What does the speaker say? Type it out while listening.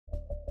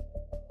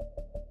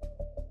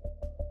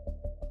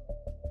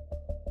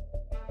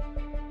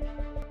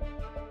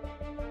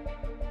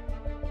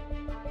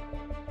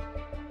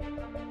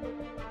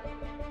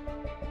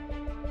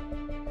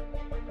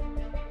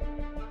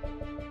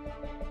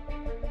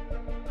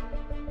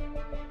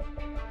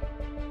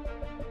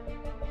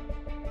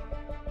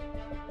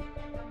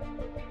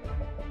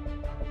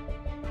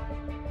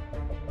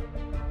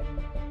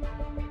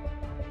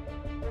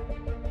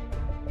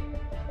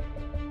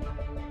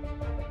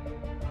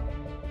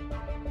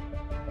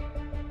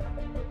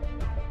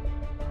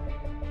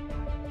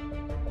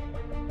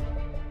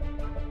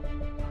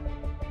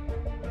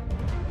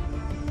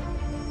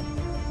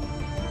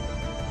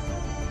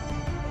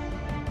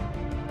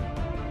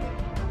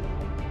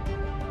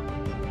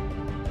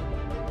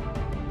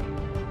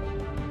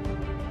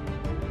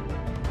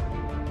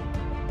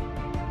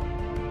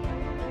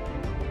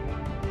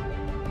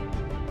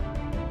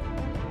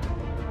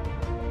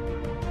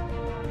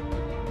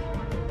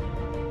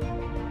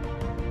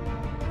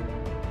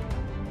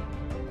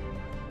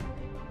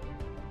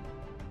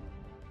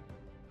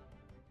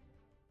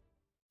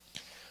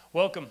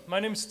Welcome. My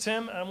name is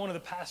Tim, and I'm one of the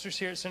pastors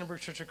here at Centerburg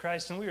Church of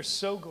Christ, and we are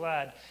so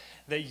glad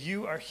that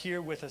you are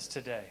here with us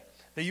today,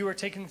 that you are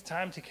taking the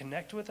time to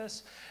connect with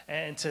us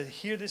and to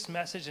hear this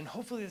message, and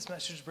hopefully this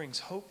message brings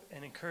hope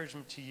and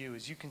encouragement to you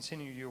as you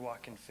continue your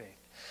walk in faith.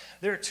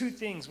 There are two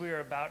things we are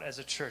about as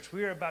a church.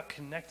 We are about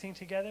connecting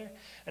together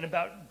and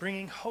about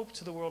bringing hope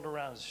to the world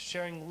around us,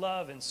 sharing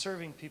love and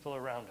serving people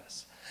around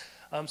us.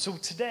 So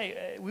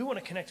today, we want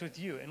to connect with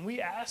you, and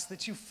we ask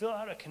that you fill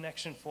out a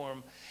connection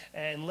form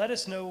and let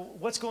us know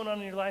what's going on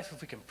in your life,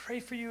 if we can pray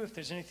for you, if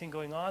there's anything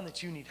going on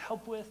that you need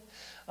help with,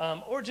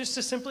 or just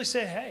to simply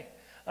say, hey.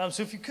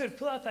 So if you could,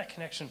 fill out that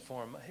connection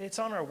form. It's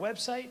on our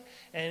website,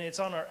 and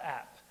it's on our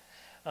app.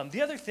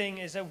 The other thing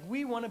is that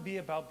we want to be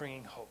about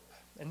bringing hope,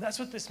 and that's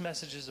what this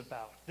message is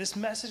about. This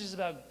message is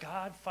about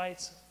God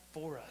fights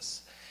for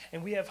us,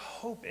 and we have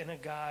hope in a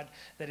God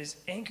that is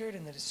anchored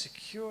and that is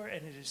secure,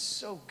 and it is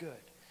so good.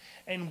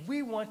 And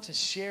we want to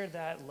share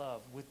that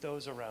love with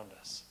those around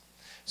us.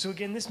 So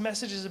again, this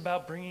message is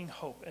about bringing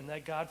hope and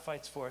that God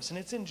fights for us. And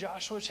it's in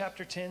Joshua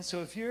chapter 10.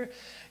 So if you're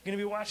going to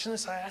be watching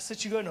this, I ask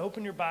that you go and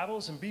open your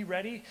Bibles and be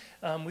ready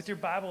with your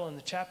Bible in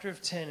the chapter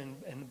of 10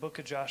 in the book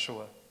of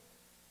Joshua.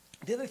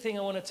 The other thing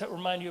I want to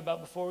remind you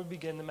about before we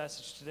begin the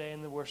message today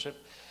in the worship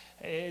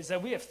is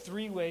that we have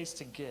three ways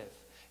to give.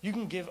 You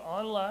can give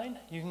online,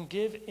 you can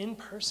give in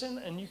person,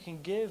 and you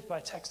can give by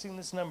texting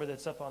this number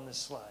that's up on this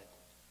slide.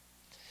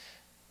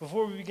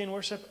 Before we begin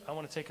worship, I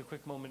want to take a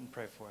quick moment and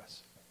pray for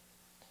us.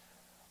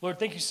 Lord,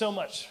 thank you so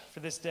much for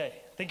this day.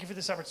 Thank you for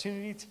this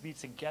opportunity to be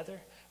together,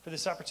 for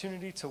this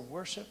opportunity to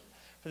worship,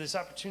 for this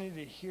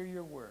opportunity to hear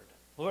your word.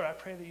 Lord, I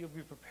pray that you'll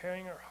be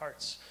preparing our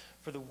hearts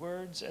for the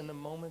words and the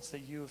moments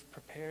that you have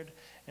prepared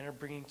and are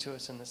bringing to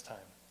us in this time.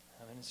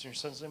 And it's in your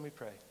son's name we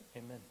pray.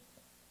 Amen.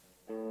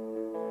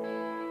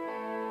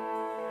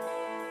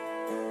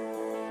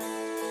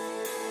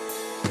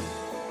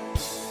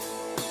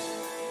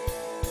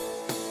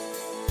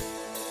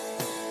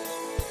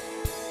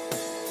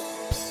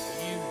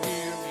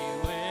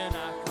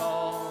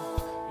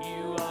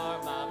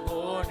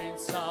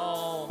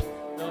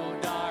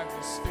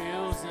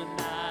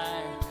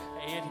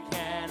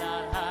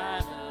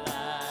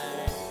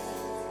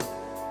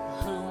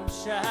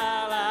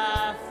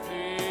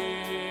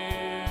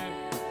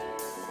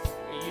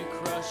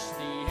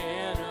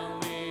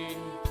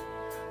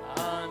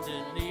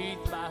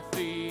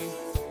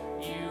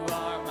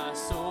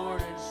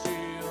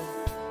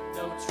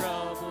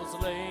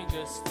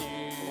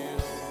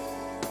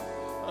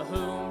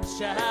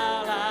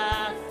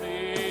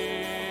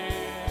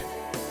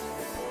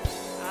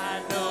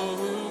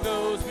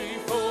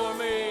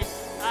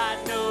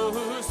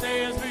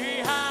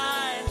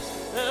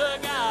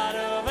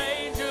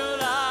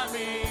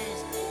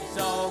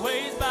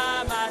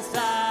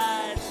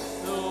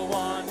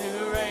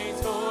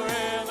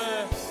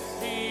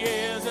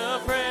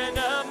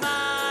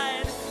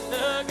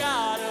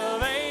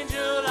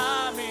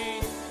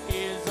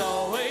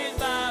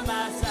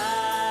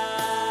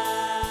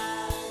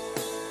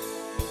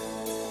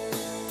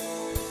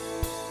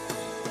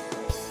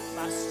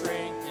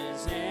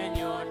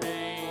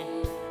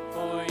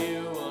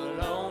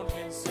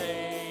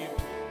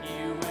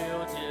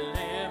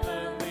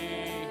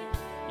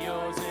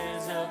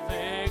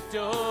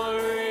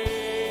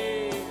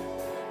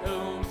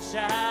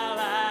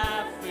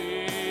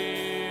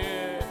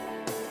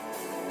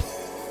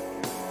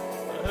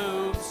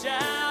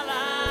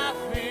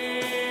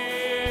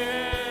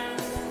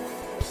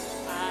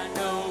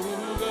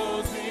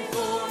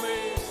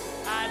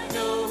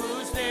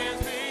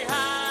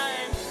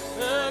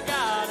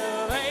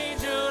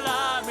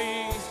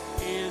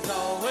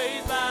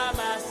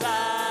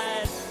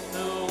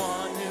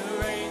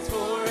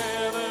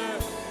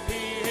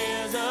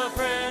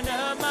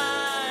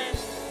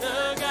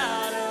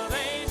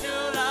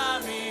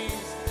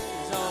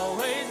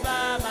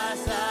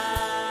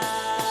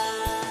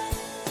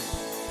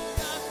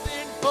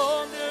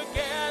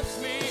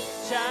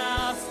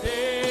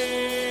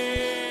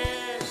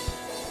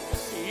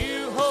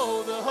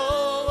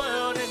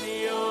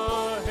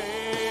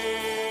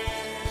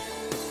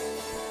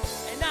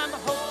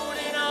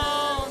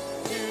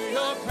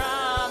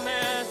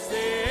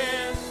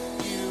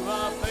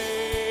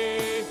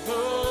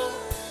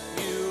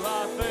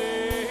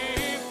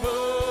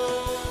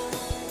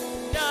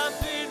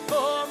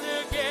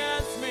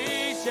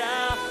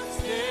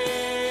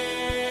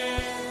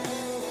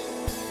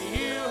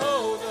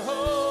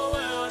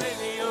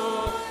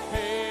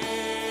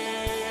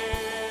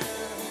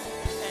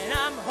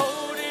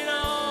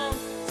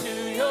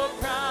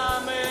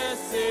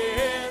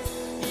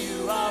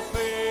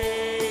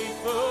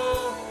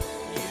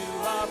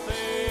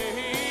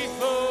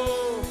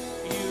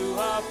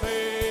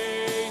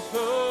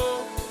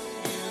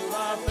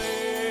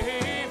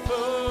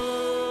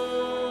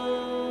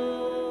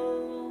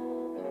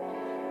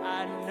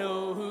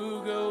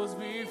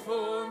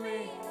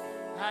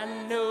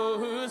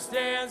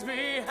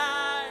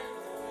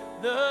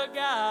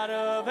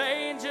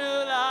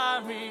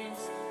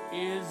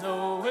 is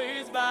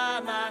always by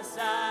my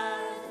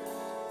side,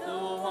 the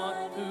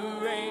one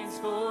who reigns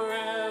forever.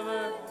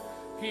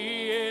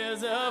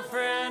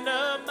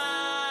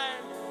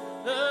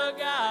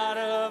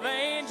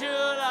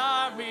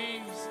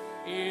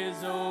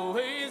 is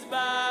always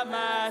by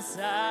my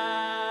side.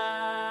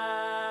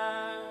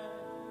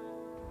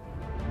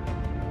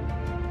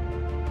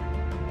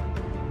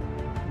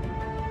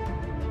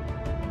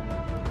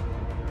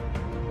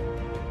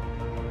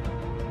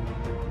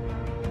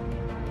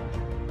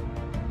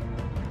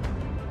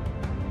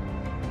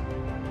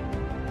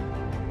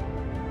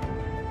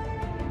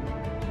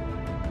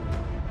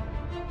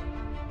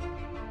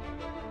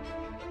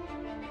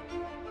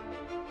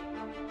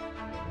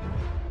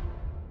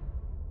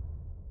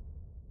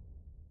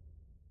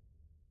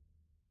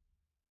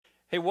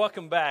 Hey,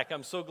 welcome back.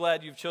 I'm so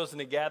glad you've chosen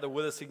to gather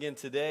with us again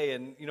today.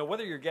 And,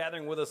 whether you're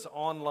gathering with us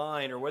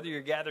online or whether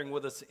you're gathering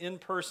with us in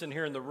person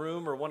here in the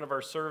room or one of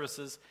our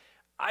services,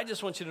 I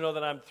just want you to know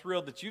that I'm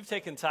thrilled that you've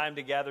taken time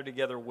to gather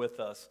together with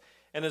us.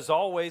 And as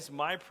always,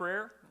 my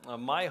prayer,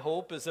 my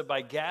hope is that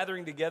by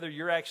gathering together,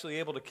 you're actually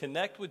able to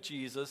connect with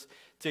Jesus,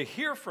 to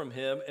hear from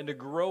him, and to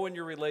grow in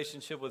your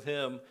relationship with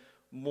him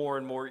more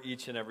and more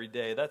each and every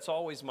day. That's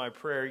always my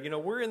prayer.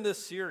 We're in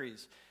this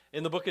series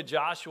in the book of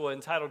Joshua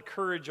entitled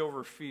Courage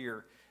Over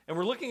Fear. And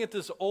we're looking at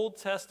this Old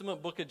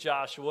Testament book of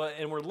Joshua,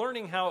 and we're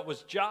learning how it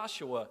was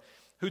Joshua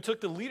who took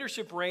the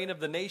leadership reign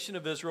of the nation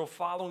of Israel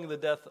following the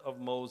death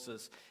of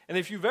Moses. And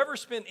if you've ever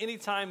spent any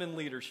time in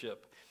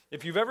leadership,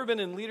 if you've ever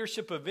been in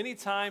leadership of any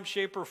time,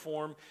 shape, or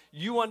form,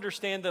 you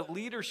understand that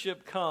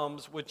leadership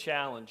comes with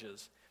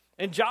challenges.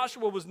 And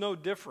Joshua was no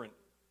different.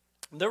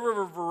 There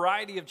were a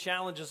variety of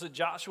challenges that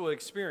Joshua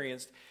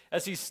experienced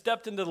as he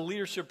stepped into the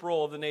leadership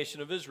role of the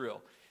nation of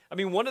Israel.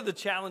 One of the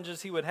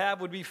challenges he would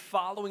have would be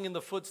following in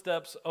the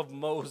footsteps of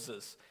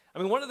Moses.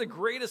 One of the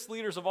greatest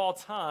leaders of all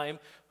time,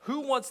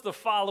 who wants to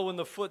follow in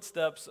the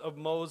footsteps of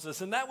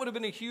Moses? And that would have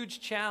been a huge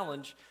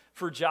challenge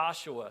for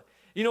Joshua.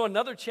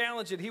 Another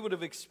challenge that he would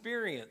have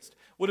experienced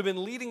would have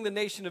been leading the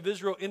nation of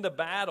Israel into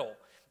battle,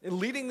 and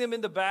leading them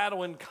into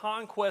battle and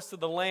conquest of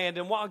the land.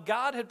 And while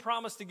God had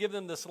promised to give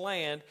them this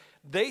land,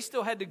 they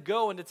still had to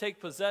go and to take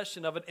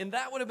possession of it. And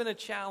that would have been a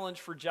challenge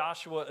for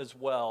Joshua as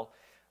well.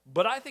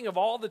 But I think of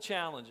all the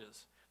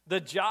challenges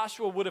that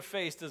Joshua would have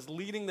faced as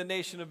leading the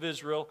nation of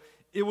Israel,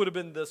 it would have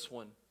been this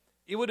one.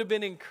 It would have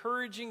been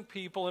encouraging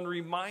people and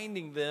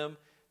reminding them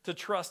to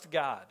trust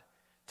God,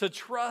 to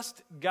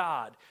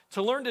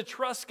learn to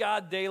trust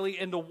God daily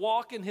and to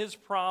walk in his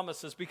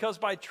promises, because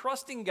by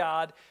trusting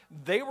God,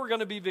 they were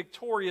going to be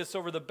victorious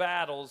over the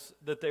battles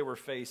that they were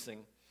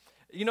facing.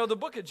 The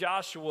book of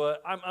Joshua,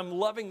 I'm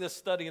loving this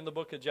study in the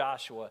book of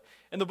Joshua.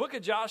 And the book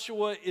of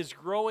Joshua is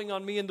growing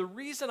on me. And the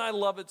reason I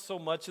love it so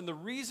much and the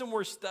reason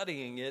we're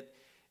studying it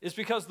is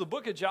because the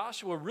book of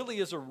Joshua really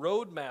is a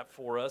roadmap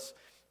for us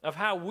of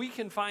how we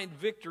can find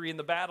victory in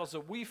the battles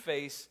that we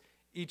face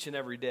each and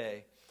every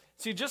day.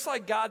 See, just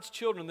like God's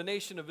children, the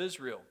nation of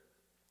Israel,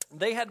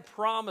 they had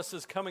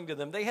promises coming to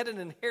them. They had an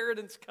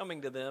inheritance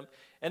coming to them.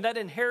 And that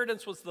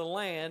inheritance was the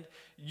land.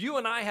 You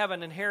and I have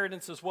an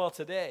inheritance as well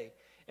today.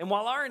 And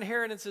while our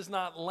inheritance is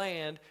not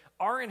land,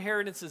 our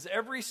inheritance is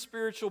every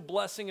spiritual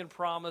blessing and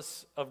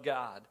promise of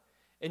God.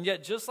 And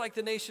yet, just like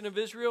the nation of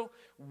Israel,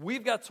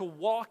 we've got to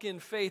walk in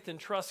faith and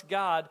trust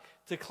God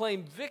to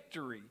claim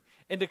victory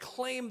and to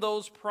claim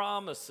those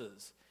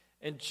promises.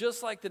 And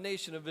just like the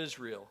nation of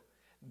Israel,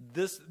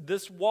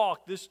 this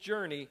walk, this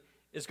journey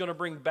is going to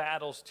bring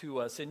battles to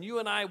us. And you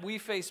and I, we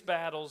face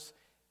battles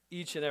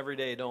each and every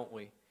day, don't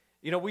we?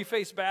 We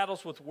face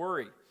battles with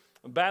worry,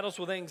 battles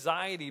with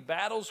anxiety,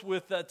 battles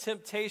with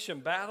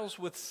temptation, battles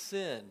with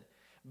sin,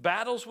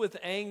 battles with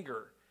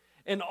anger.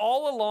 And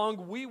all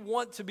along, we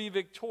want to be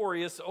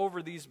victorious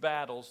over these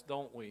battles,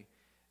 don't we?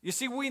 You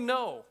see, we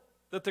know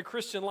that the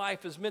Christian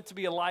life is meant to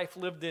be a life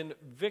lived in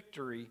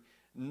victory,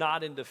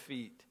 not in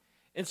defeat.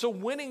 And so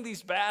winning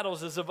these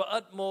battles is of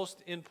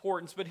utmost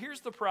importance. But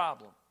here's the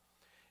problem.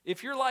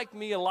 If you're like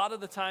me, a lot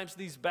of the times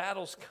these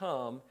battles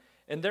come,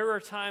 and there are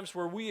times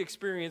where we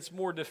experience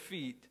more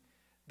defeat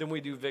than we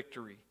do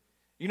victory.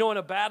 In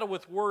a battle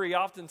with worry,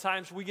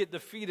 oftentimes we get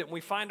defeated and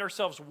we find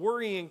ourselves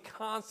worrying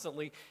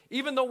constantly,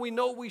 even though we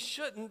know we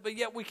shouldn't, but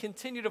yet we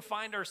continue to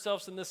find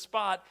ourselves in this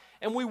spot.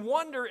 And we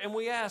wonder and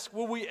we ask,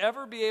 will we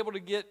ever be able to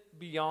get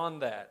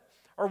beyond that?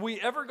 Are we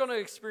ever going to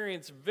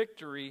experience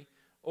victory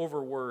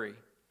over worry?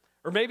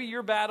 Or maybe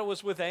your battle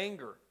is with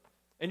anger,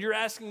 and you're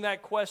asking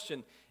that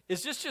question,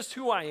 is this just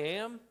who I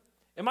am?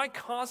 Am I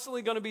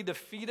constantly going to be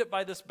defeated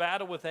by this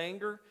battle with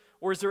anger?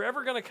 Or is there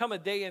ever going to come a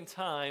day and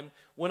time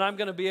when I'm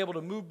going to be able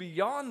to move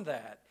beyond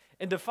that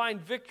and to find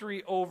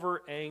victory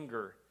over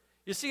anger?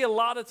 You see, a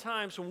lot of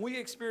times when we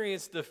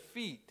experience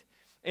defeat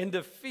and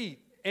defeat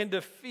and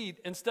defeat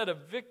instead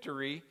of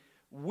victory,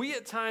 we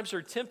at times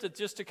are tempted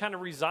just to kind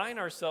of resign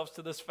ourselves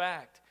to this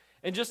fact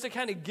and just to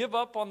kind of give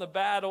up on the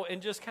battle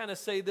and just kind of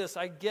say this,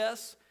 I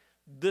guess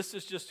this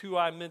is just who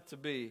I'm meant to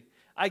be.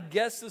 I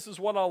guess this is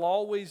what I'll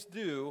always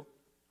do,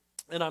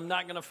 and I'm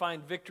not going to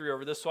find victory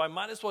over this, so I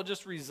might as well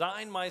just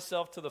resign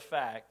myself to the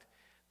fact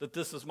that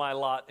this is my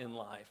lot in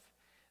life.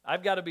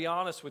 I've got to be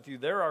honest with you.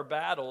 There are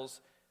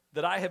battles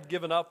that I have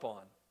given up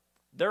on.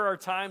 There are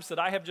times that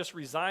I have just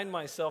resigned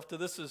myself to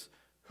this is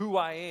who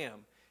I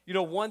am.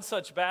 One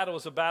such battle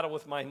is a battle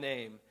with my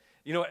name.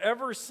 You know,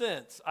 ever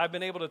since I've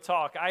been able to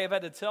talk, I have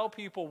had to tell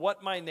people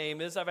what my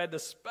name is. I've had to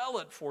spell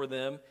it for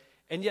them,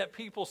 and yet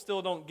people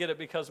still don't get it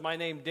because my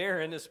name,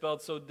 Daryn, is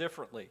spelled so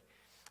differently.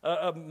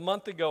 A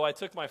month ago, I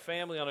took my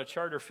family on a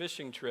charter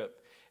fishing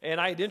trip,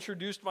 and I had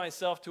introduced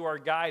myself to our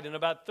guide, and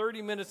about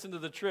 30 minutes into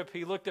the trip,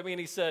 he looked at me and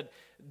he said,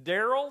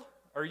 "Daryl,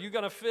 are you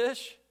going to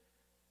fish?"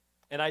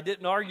 And I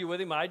didn't argue with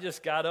him. I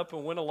just got up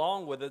and went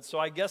along with it, so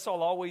I guess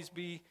I'll always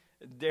be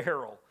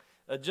Daryl.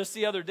 Just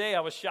the other day, I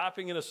was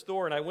shopping in a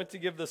store, and I went to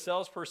give the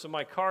salesperson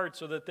my card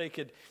so that they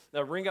could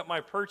ring up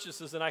my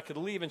purchases and I could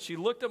leave, and she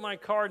looked at my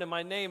card and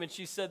my name, and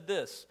she said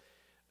this,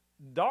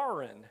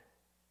 "Daryn,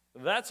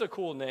 that's a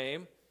cool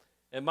name."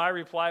 And my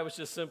reply was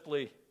just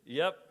simply,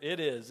 "Yep, it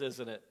is,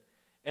 isn't it?"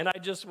 And I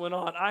just went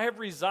on. I have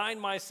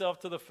resigned myself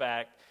to the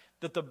fact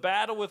that the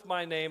battle with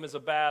my name is a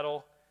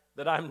battle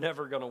that I'm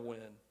never going to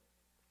win.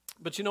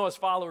 But you know, as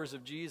followers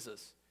of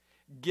Jesus,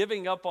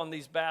 giving up on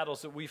these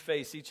battles that we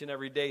face each and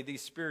every day,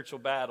 these spiritual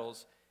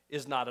battles,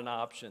 is not an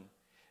option.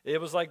 It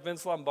was like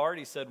Vince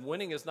Lombardi said,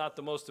 winning is not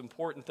the most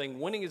important thing.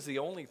 Winning is the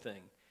only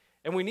thing.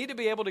 And we need to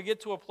be able to get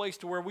to a place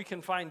to where we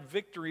can find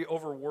victory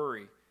over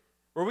worry,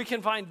 where we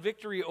can find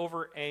victory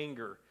over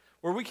anger,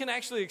 where we can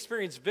actually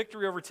experience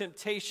victory over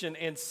temptation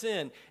and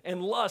sin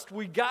and lust.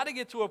 We got to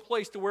get to a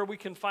place to where we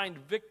can find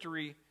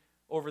victory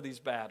over these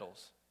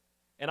battles.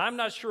 And I'm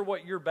not sure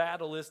what your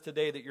battle is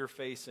today that you're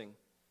facing.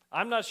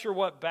 I'm not sure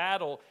what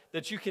battle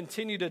that you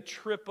continue to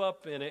trip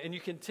up in it and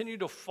you continue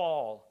to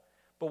fall.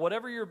 But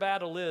whatever your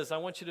battle is, I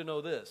want you to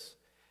know this.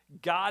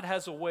 God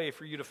has a way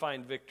for you to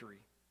find victory.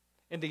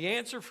 And the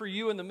answer for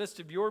you in the midst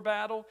of your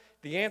battle,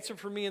 the answer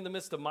for me in the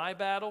midst of my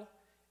battle,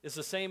 is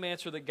the same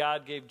answer that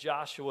God gave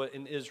Joshua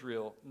in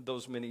Israel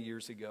those many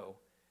years ago.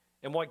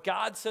 And what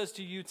God says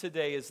to you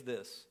today is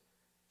this: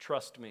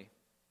 trust me.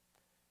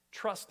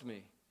 Trust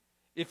me.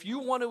 If you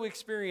want to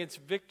experience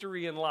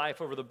victory in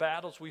life over the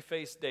battles we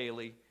face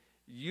daily,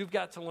 you've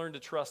got to learn to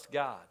trust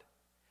God.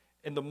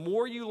 And the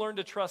more you learn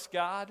to trust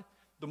God,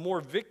 the more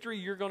victory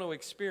you're going to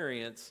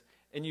experience,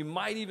 and you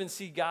might even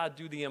see God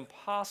do the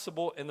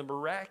impossible and the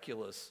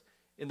miraculous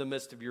in the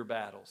midst of your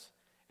battles.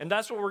 And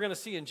that's what we're going to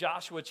see in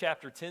Joshua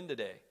chapter 10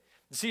 today.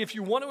 See, if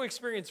you want to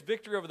experience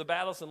victory over the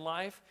battles in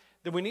life,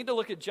 then we need to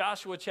look at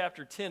Joshua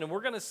chapter 10, and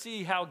we're going to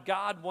see how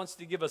God wants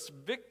to give us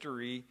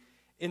victory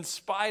in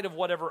spite of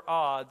whatever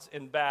odds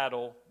and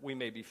battle we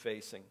may be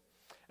facing.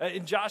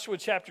 In Joshua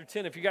chapter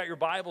 10, if you got your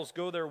Bibles,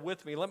 go there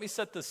with me. Let me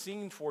set the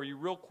scene for you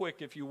real quick,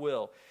 if you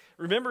will.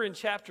 Remember in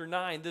chapter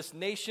 9, this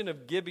nation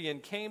of Gibeon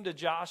came to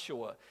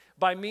Joshua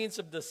by means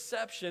of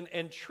deception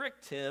and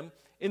tricked him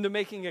into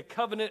making a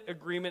covenant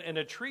agreement and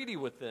a treaty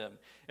with them.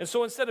 And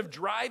so instead of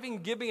driving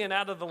Gibeon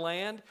out of the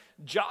land,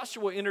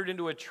 Joshua entered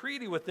into a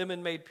treaty with them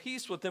and made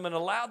peace with them and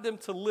allowed them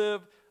to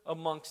live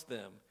amongst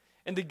them.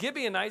 And the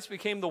Gibeonites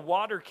became the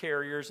water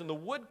carriers and the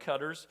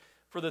woodcutters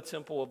for the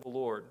temple of the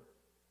Lord.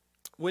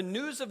 When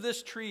news of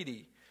this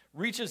treaty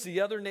reaches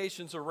the other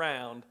nations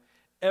around,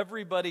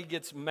 everybody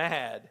gets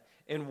mad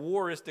and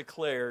war is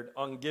declared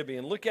on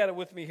Gibeon. Look at it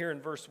with me here in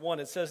verse 1.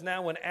 It says,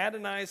 "Now when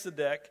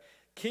Adoni-Zedek,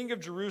 king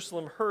of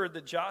Jerusalem, heard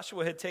that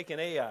Joshua had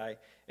taken Ai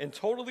and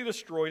totally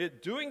destroyed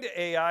it, doing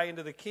to Ai and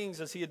to the kings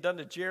as he had done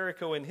to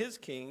Jericho and his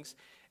kings,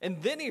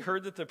 and then he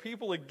heard that the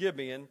people of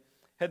Gibeon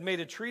had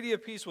made a treaty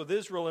of peace with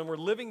Israel and were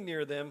living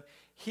near them,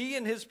 he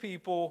and his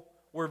people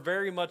were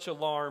very much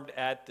alarmed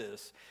at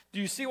this." Do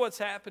you see what's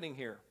happening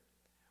here?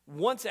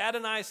 Once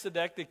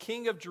Adoni-Zedek, the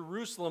king of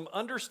Jerusalem,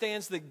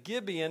 understands that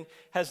Gibeon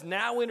has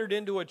now entered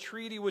into a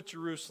treaty with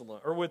Jerusalem,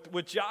 or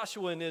with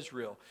Joshua and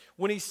Israel,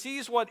 when he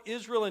sees what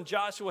Israel and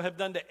Joshua have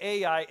done to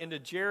Ai and to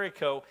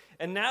Jericho,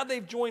 and now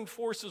they've joined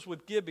forces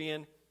with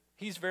Gibeon,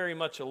 he's very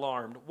much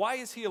alarmed. Why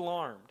is he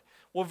alarmed?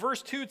 Well,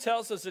 verse 2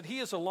 tells us that he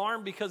is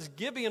alarmed because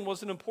Gibeon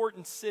was an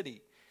important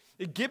city.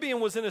 Gibeon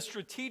was in a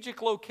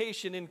strategic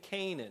location in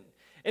Canaan,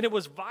 and it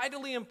was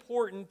vitally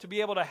important to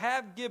be able to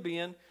have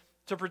Gibeon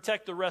to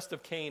protect the rest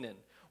of Canaan.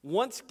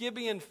 Once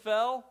Gibeon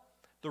fell,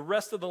 the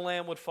rest of the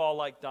land would fall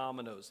like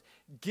dominoes.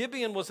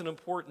 Gibeon was an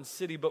important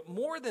city, but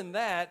more than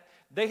that,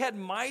 they had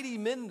mighty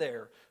men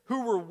there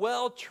who were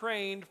well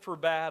trained for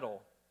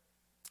battle.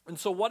 And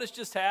so what has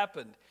just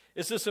happened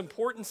is this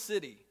important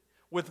city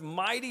with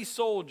mighty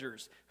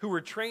soldiers who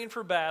were trained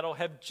for battle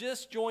have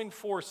just joined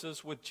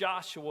forces with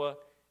Joshua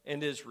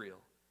and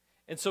Israel.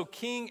 And so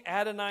King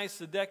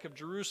Adoni-Zedek of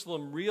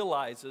Jerusalem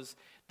realizes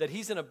that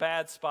he's in a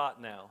bad spot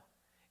now.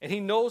 And he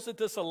knows that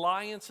this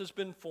alliance has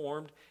been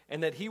formed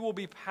and that he will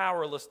be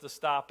powerless to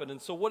stop it.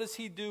 And so what does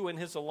he do in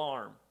his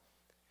alarm?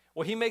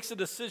 Well, he makes a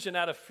decision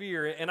out of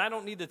fear. And I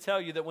don't need to tell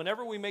you that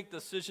whenever we make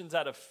decisions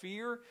out of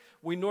fear,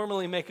 we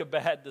normally make a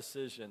bad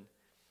decision.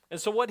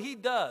 And so what he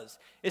does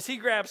is he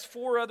grabs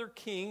 4 other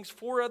kings,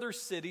 4 other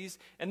cities,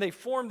 and they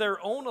form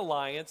their own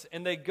alliance,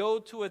 and they go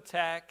to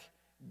attack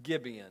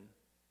Gibeon.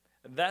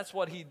 And that's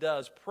what he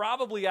does,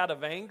 probably out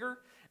of anger,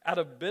 out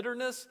of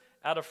bitterness,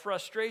 out of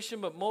frustration,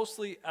 but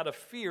mostly out of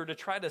fear, to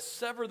try to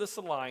sever this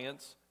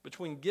alliance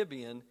between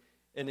Gibeon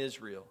and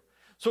Israel.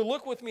 So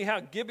look with me how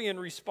Gibeon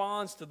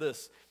responds to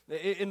this.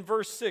 In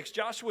verse 6,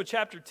 Joshua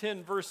chapter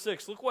 10, verse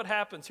 6, look what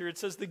happens here. It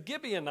says, the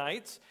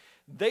Gibeonites,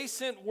 they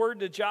sent word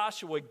to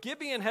Joshua,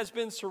 Gibeon has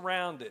been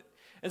surrounded.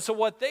 And so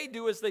what they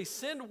do is they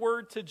send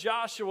word to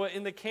Joshua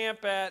in the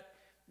camp at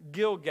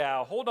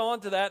Gilgal. Hold on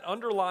to that,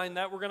 underline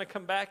that. We're going to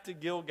come back to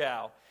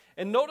Gilgal.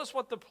 And notice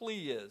what the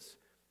plea is.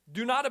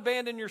 Do not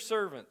abandon your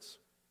servants.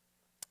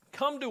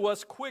 Come to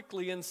us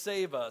quickly and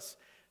save us.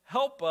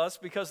 Help us,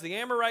 because the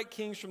Amorite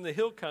kings from the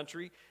hill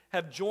country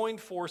have joined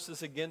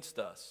forces against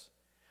us.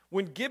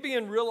 When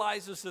Gibeon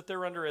realizes that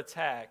they're under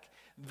attack,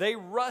 they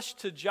rush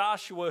to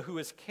Joshua, who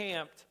is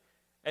camped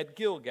at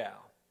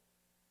Gilgal.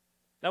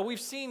 Now, we've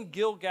seen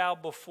Gilgal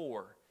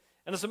before.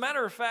 And as a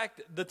matter of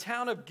fact, the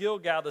town of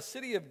Gilgal, the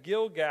city of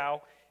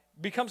Gilgal,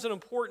 becomes an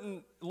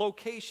important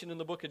location in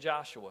the book of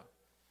Joshua.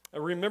 Now,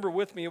 remember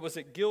with me, it was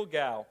at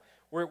Gilgal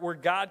where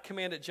God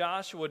commanded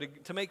Joshua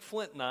to make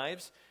flint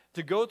knives,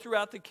 to go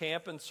throughout the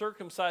camp and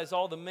circumcise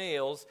all the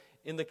males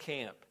in the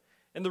camp.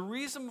 And the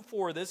reason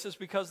for this is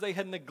because they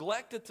had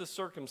neglected to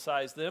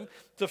circumcise them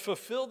to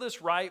fulfill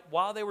this rite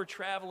while they were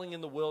traveling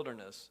in the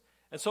wilderness.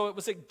 And so it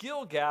was at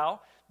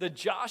Gilgal that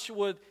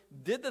Joshua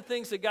did the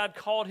things that God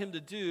called him to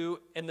do,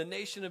 and the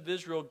nation of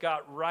Israel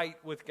got right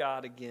with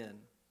God again.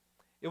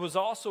 It was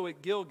also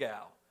at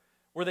Gilgal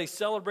where they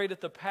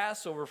celebrated the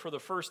Passover for the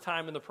first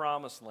time in the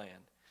Promised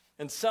Land.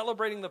 And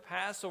celebrating the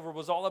Passover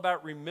was all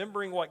about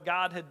remembering what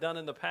God had done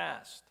in the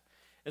past.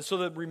 And so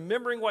that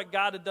remembering what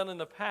God had done in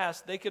the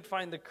past, they could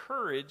find the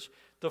courage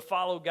to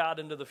follow God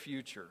into the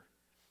future.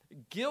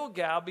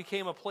 Gilgal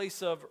became a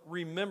place of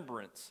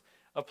remembrance,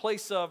 a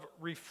place of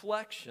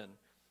reflection,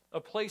 a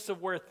place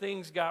of where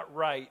things got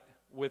right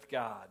with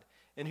God.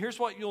 And here's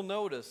what you'll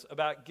notice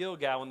about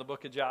Gilgal in the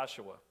book of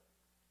Joshua.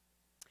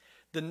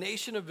 The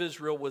nation of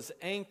Israel was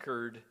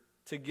anchored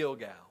to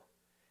Gilgal.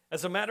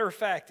 As a matter of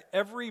fact,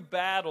 every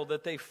battle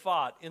that they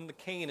fought in the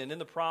Canaan, in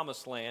the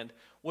Promised Land,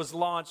 was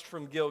launched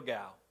from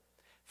Gilgal.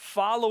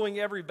 Following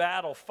every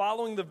battle,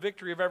 following the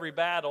victory of every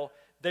battle,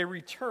 they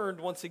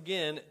returned once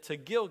again to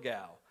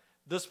Gilgal,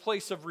 this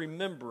place of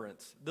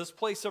remembrance, this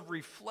place of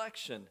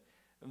reflection,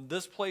 and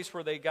this place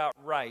where they got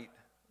right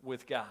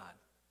with God.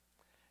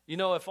 You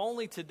know, if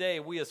only today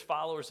we as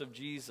followers of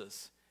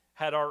Jesus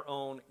had our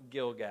own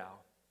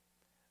Gilgal,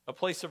 a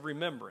place of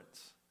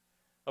remembrance,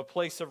 a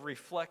place of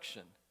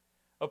reflection,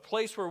 a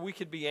place where we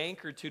could be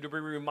anchored to be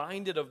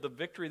reminded of the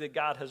victory that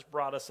God has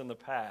brought us in the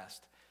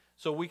past,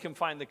 so we can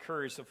find the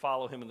courage to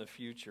follow him in the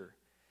future.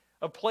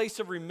 A place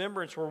of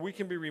remembrance where we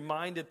can be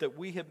reminded that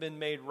we have been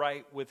made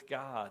right with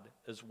God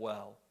as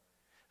well.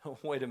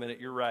 Wait a minute,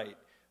 you're right.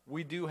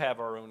 We do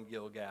have our own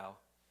Gilgal,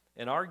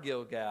 and our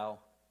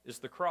Gilgal is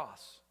the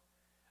cross.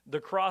 The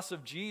cross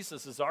of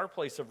Jesus is our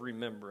place of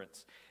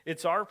remembrance.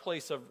 It's our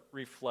place of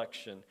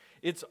reflection.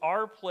 It's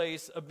our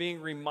place of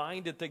being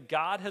reminded that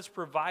God has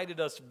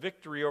provided us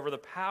victory over the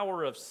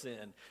power of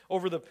sin,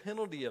 over the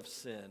penalty of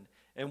sin,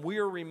 and we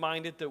are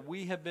reminded that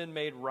we have been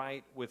made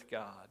right with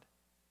God.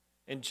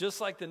 And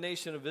just like the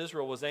nation of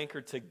Israel was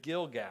anchored to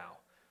Gilgal,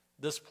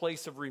 this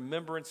place of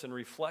remembrance and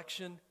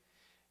reflection,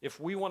 if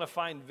we want to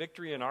find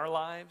victory in our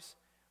lives,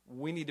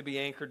 we need to be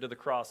anchored to the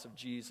cross of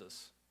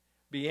Jesus.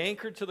 Be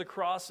anchored to the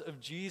cross of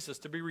Jesus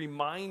to be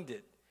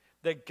reminded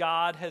that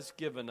God has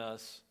given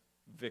us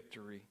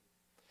victory.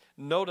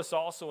 Notice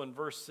also in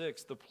verse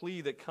 6 the plea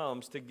that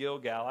comes to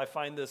Gilgal. I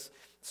find this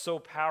so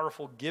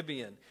powerful.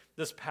 Gibeon,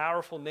 this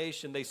powerful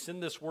nation, they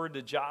send this word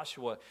to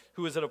Joshua,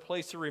 who is at a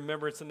place of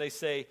remembrance, and they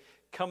say,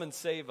 come and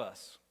save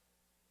us.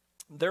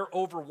 They're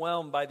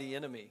overwhelmed by the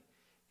enemy.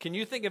 Can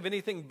you think of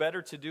anything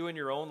better to do in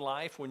your own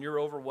life when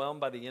you're overwhelmed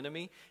by the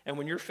enemy and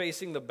when you're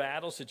facing the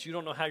battles that you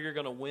don't know how you're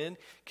going to win?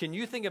 Can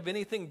you think of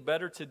anything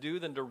better to do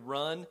than to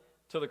run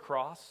to the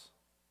cross?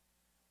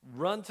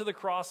 Run to the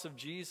cross of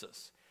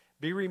Jesus.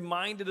 Be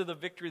reminded of the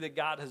victory that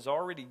God has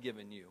already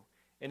given you,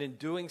 and in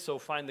doing so,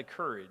 find the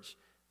courage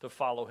to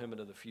follow him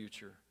into the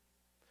future.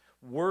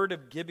 Word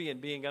of Gibeon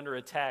being under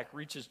attack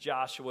reaches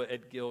Joshua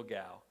at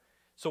Gilgal.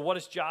 So what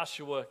is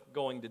Joshua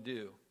going to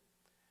do?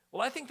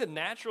 Well, I think the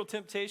natural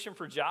temptation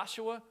for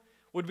Joshua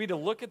would be to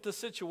look at the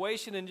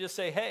situation and just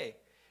say, hey,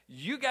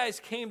 you guys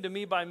came to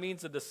me by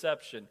means of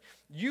deception.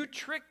 You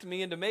tricked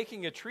me into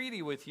making a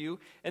treaty with you,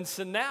 and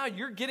so now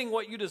you're getting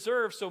what you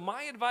deserve. So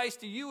my advice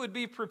to you would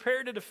be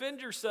prepare to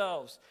defend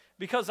yourselves,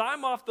 because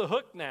I'm off the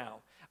hook now.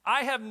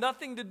 I have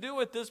nothing to do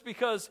with this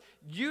because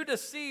you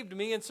deceived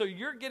me, and so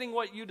you're getting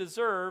what you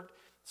deserved,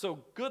 so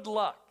good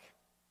luck.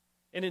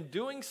 And in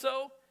doing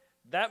so,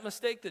 that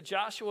mistake that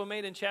Joshua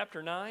made in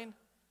chapter 9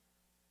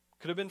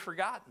 could have been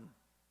forgotten,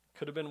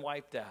 could have been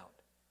wiped out.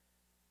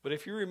 But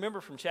if you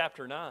remember from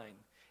chapter 9,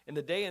 in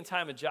the day and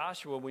time of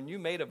Joshua, when you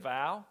made a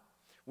vow,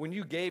 when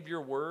you gave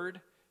your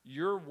word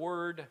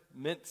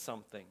meant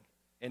something.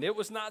 And it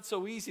was not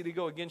so easy to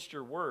go against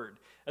your word.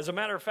 As a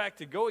matter of fact,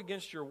 to go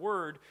against your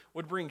word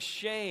would bring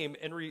shame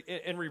and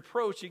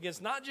reproach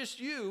against not just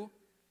you,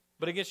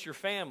 but against your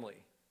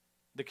family,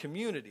 the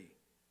community,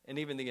 and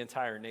even the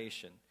entire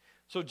nation.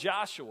 So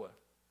Joshua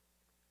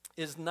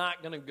is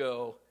not going to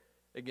go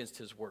against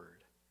his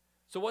word.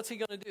 So what's he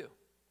going to do?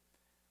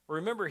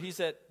 Remember, he's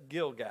at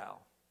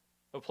Gilgal,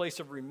 a place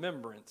of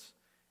remembrance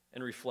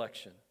and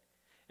reflection.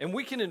 And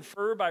we can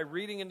infer by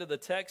reading into the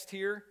text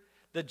here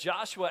that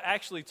Joshua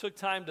actually took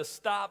time to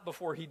stop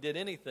before he did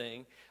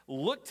anything,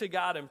 look to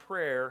God in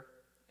prayer,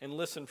 and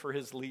listen for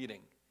his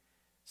leading.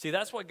 See,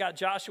 that's what got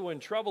Joshua in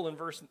trouble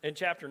in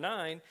chapter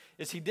 9,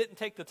 is he didn't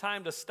take the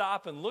time to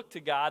stop and look to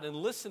God and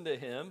listen to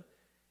him,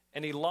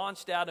 and he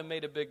launched out and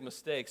made a big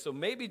mistake. So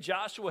maybe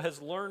Joshua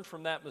has learned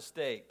from that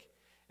mistake,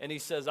 and he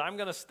says, I'm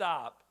going to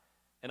stop,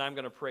 and I'm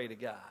going to pray to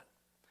God.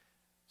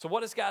 So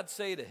what does God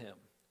say to him?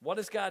 What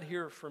does God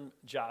hear from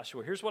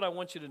Joshua? Here's what I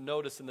want you to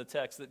notice in the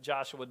text that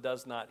Joshua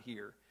does not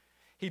hear.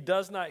 He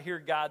does not hear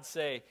God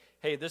say,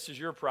 hey, this is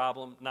your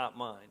problem, not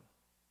mine.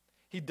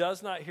 He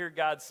does not hear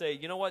God say,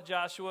 you know what,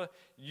 Joshua?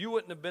 You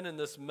wouldn't have been in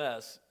this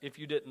mess if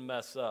you didn't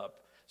mess up.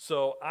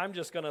 So I'm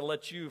just going to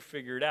let you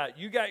figure it out.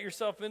 You got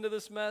yourself into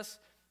this mess.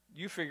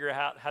 You figure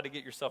out how to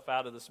get yourself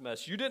out of this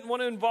mess. You didn't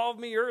want to involve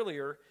me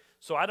earlier,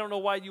 so I don't know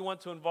why you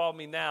want to involve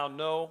me now.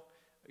 No,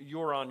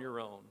 you're on your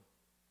own.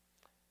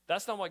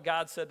 That's not what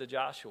God said to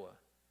Joshua.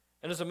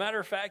 And as a matter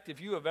of fact,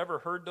 if you have ever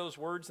heard those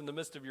words in the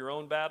midst of your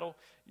own battle,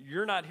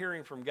 you're not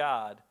hearing from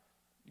God.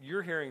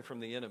 You're hearing from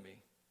the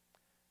enemy.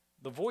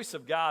 The voice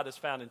of God is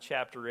found in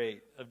chapter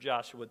 8 of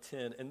Joshua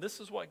 10, and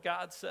this is what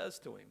God says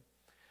to him.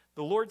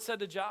 The Lord said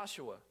to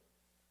Joshua,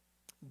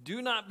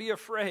 do not be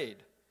afraid.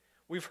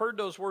 We've heard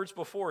those words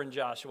before in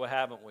Joshua,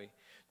 haven't we?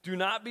 Do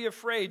not be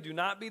afraid. Do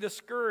not be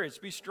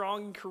discouraged. Be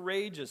strong and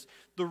courageous.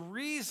 The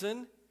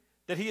reason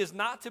that he is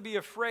not to be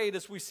afraid,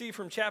 as we see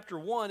from chapter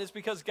 1, is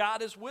because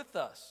God is with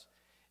us.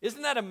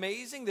 Isn't that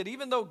amazing that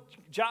even though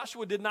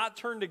Joshua did not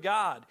turn to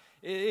God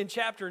in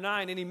chapter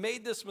 9 and he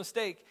made this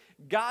mistake,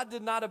 God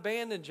did not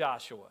abandon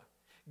Joshua.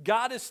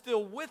 God is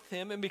still with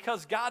him, and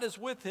because God is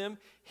with him,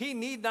 he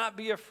need not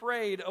be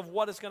afraid of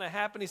what is going to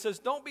happen. He says,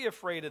 don't be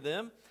afraid of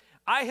them.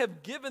 I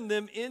have given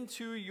them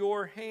into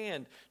your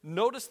hand.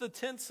 Notice the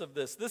tense of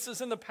this. This is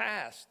in the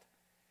past.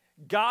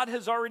 God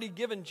has already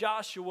given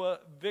Joshua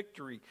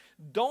victory.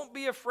 Don't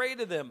be afraid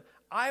of them.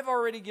 I've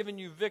already given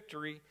you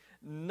victory.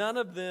 None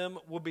of them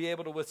will be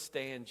able to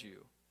withstand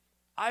you.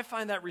 I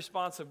find that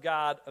response of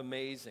God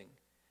amazing,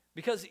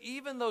 because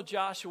even though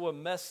Joshua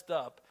messed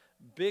up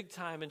big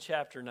time in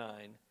chapter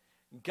 9,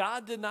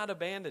 God did not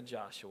abandon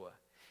Joshua.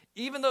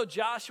 Even though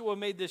Joshua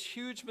made this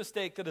huge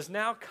mistake that has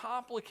now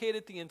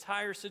complicated the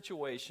entire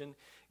situation,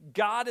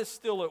 God is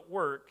still at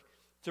work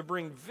to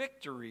bring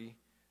victory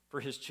for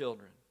his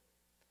children.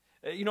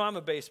 You know, I'm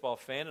a baseball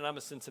fan, and I'm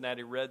a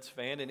Cincinnati Reds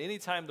fan, and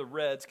anytime the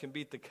Reds can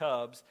beat the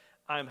Cubs,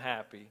 I'm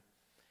happy.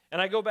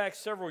 And I go back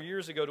several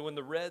years ago to when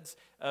the Reds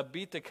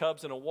beat the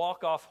Cubs in a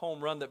walk-off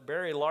home run that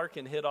Barry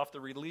Larkin hit off the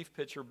relief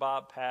pitcher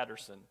Bob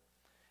Patterson.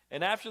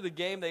 And after the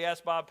game, they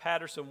asked Bob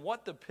Patterson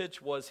what the pitch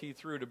was he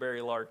threw to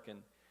Barry Larkin.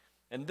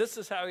 And this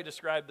is how he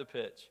described the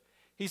pitch.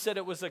 He said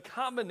it was a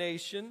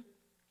combination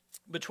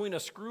between a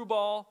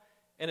screwball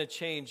and a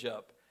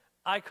changeup.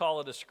 I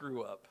call it a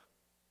screw-up.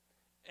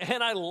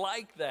 And I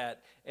like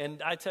that.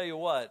 And I tell you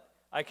what,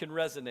 I can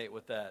resonate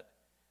with that,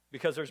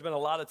 because there's been a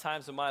lot of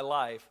times in my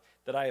life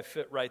that I have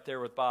fit right there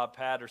with Bob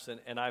Patterson,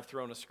 and I've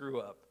thrown a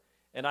screw-up.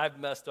 And I've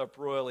messed up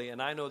royally, and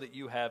I know that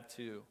you have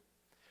too.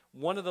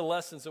 One of the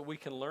lessons that we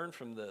can learn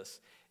from this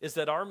is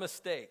that our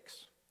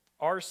mistakes,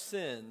 our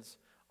sins,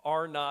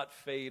 are not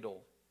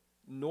fatal,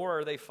 nor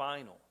are they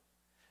final.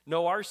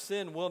 No, our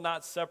sin will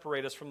not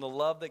separate us from the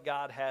love that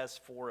God has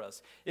for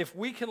us. If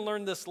we can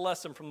learn this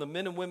lesson from the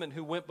men and women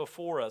who went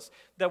before us,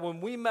 that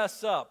when we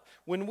mess up,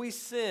 when we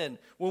sin,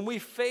 when we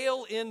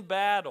fail in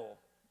battle,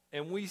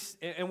 and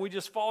we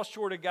just fall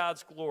short of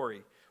God's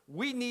glory,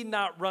 we need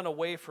not run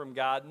away from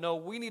God. No,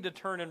 we need to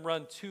turn and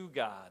run to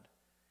God.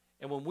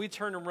 And when we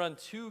turn and run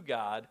to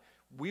God,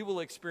 we will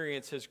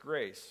experience his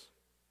grace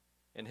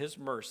and his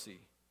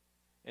mercy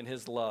and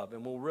his love.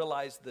 And we'll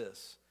realize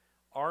this: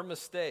 our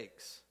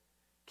mistakes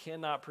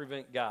cannot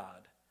prevent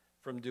God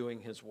from doing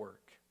his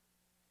work.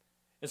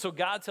 And so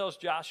God tells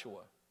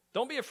Joshua,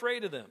 don't be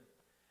afraid of them.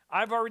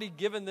 I've already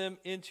given them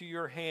into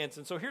your hands.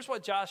 And so here's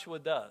what Joshua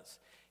does.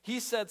 He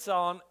sets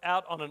out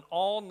on an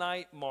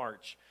all-night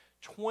march,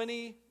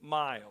 20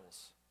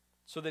 miles,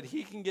 so that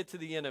he can get to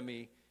the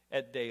enemy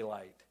at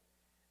daylight.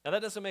 Now,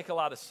 that doesn't make a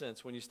lot of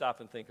sense when you stop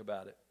and think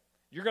about it.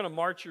 You're going to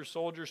march your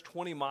soldiers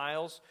 20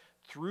 miles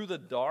through the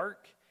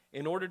dark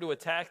in order to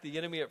attack the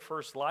enemy at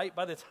first light.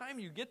 By the time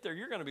you get there,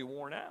 you're going to be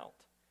worn out.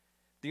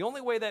 The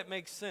only way that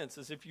makes sense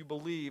is if you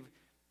believe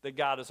that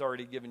God has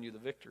already given you the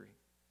victory.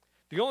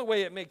 The only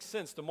way it makes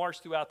sense to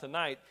march throughout the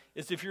night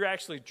is if you're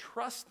actually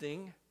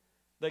trusting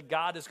that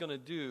God is going to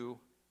do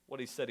what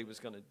he said he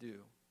was going to do.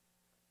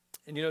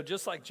 And you know,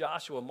 just like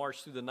Joshua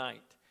marched through the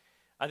night,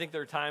 I think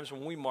there are times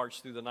when we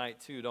march through the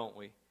night too, don't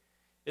we?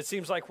 It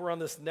seems like we're on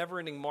this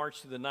never-ending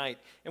march through the night,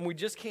 and we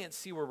just can't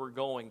see where we're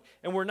going,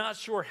 and we're not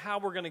sure how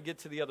we're going to get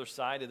to the other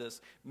side of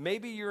this.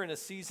 Maybe you're in a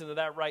season of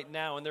that right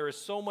now, and there is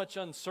so much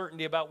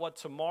uncertainty about what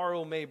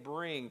tomorrow may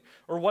bring,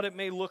 or what it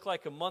may look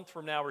like a month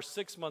from now or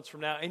 6 months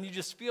from now, and you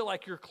just feel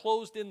like you're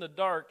closed in the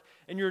dark,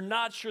 and you're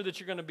not sure that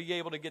you're going to be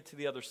able to get to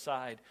the other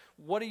side.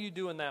 What do you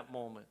do in that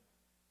moment?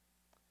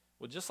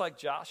 Well, just like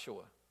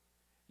Joshua,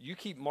 you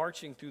keep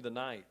marching through the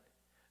night,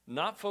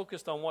 not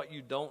focused on what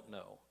you don't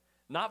know,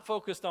 not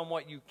focused on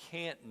what you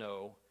can't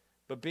know,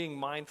 but being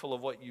mindful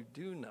of what you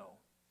do know,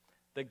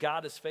 that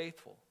God is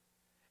faithful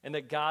and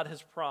that God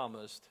has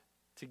promised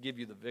to give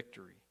you the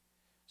victory.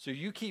 So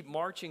you keep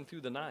marching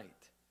through the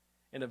night,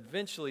 and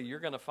eventually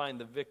you're going to find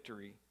the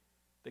victory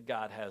that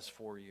God has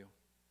for you.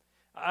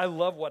 I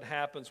love what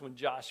happens when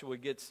Joshua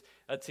gets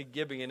to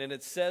Gibeon, and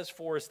it says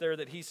for us there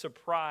that he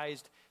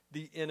surprised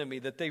the enemy,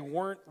 that they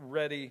weren't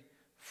ready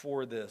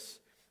for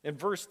this. In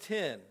verse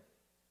 10,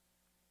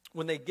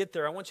 when they get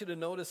there, I want you to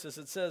notice this.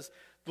 It says,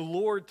 the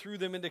Lord threw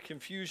them into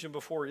confusion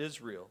before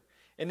Israel,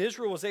 and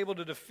Israel was able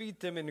to defeat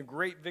them in a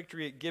great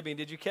victory at Gibeon.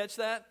 Did you catch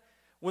that?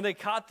 When they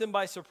caught them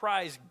by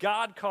surprise,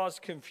 God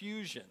caused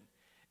confusion,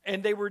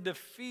 and they were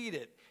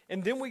defeated.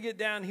 And then we get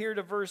down here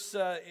to verse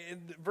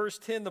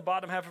 10, the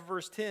bottom half of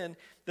verse 10,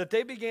 that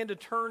they began to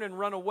turn and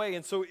run away.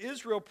 And so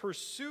Israel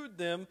pursued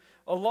them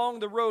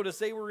along the road as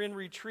they were in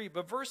retreat.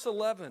 But verse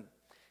 11,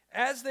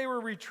 as they were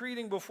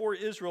retreating before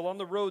Israel on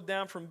the road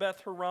down from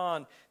Beth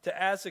Horon to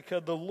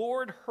Azekah, the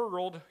Lord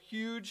hurled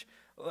huge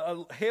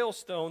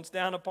hailstones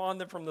down upon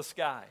them from the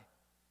sky.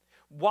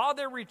 While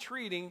they're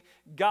retreating,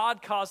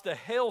 God caused a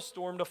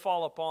hailstorm to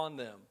fall upon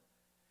them.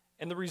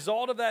 And the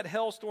result of that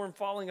hailstorm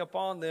falling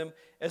upon them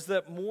is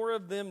that more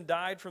of them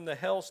died from the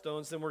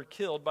hailstones than were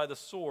killed by the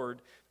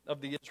sword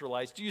of the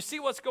Israelites. Do you see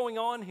what's going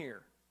on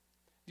here?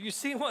 Do you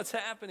see what's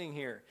happening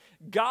here?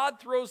 God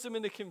throws them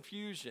into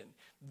confusion.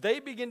 They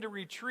begin to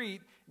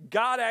retreat.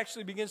 God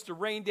actually begins to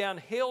rain down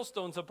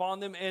hailstones upon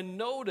them. And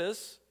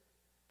notice,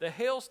 the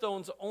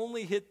hailstones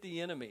only hit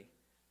the enemy.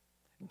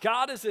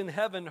 God is in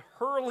heaven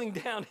hurling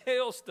down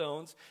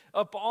hailstones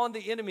upon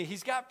the enemy.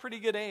 He's got pretty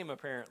good aim,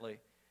 apparently.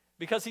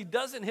 Because he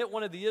doesn't hit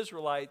one of the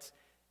Israelites,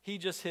 he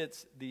just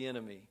hits the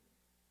enemy.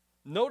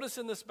 Notice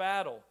in this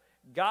battle,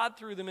 God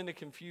threw them into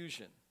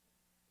confusion.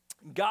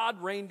 God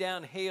rained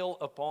down hail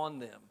upon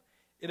them.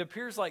 It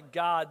appears like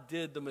God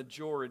did the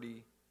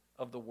majority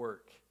of the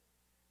work.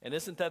 And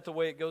isn't that the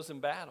way it goes in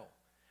battle?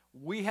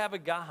 We have a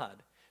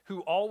God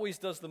who always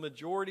does the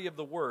majority of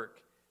the work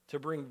to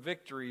bring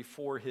victory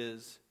for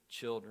his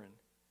children.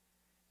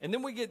 And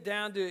then we get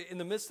down to, in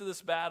the midst of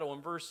this battle,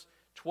 in verse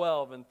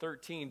 12 and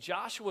 13,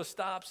 Joshua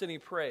stops and he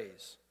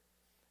prays.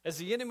 As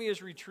the enemy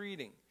is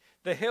retreating,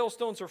 the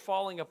hailstones are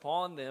falling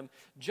upon them.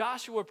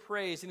 Joshua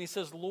prays and he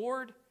says,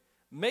 Lord,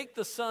 make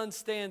the sun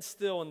stand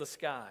still in the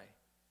sky.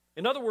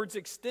 In other words,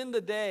 extend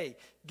the day.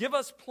 Give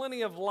us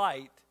plenty of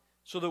light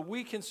so that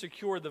we can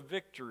secure the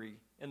victory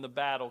in the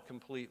battle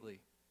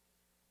completely.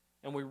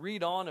 And we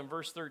read on in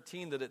verse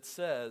 13 that it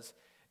says,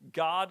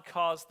 God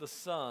caused the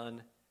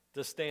sun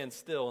to stand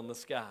still in the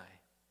sky.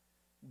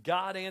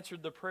 God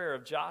answered the prayer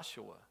of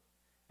Joshua,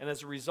 and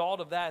as a result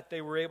of that,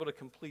 they were able to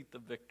complete the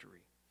victory.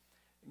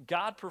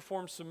 God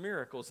performed some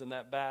miracles in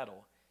that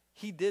battle.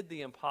 He did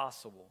the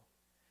impossible.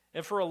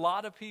 And for a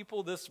lot of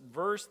people, this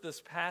verse,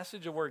 this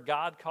passage of where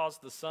God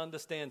caused the sun to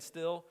stand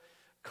still,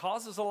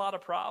 causes a lot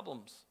of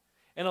problems.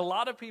 And a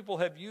lot of people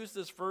have used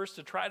this verse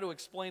to try to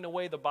explain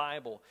away the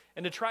Bible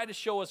and to try to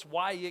show us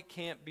why it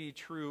can't be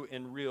true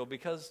and real,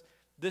 because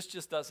this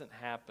just doesn't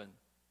happen.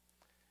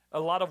 A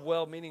lot of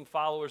well-meaning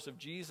followers of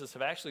Jesus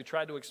have actually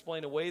tried to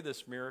explain away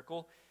this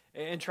miracle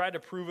and tried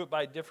to prove it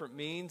by different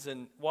means.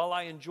 And while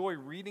I enjoy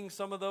reading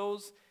some of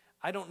those,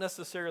 I don't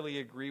necessarily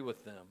agree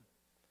with them.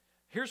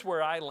 Here's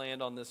where I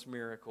land on this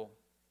miracle.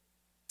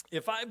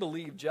 If I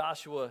believe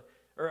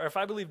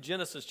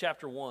Genesis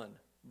chapter 1,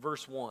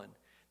 verse 1,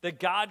 that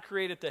God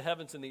created the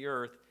heavens and the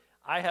earth,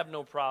 I have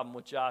no problem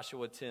with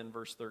Joshua 10,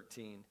 verse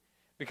 13.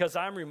 Because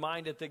I'm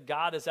reminded that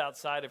God is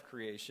outside of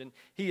creation.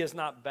 He is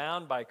not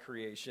bound by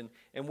creation.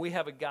 And we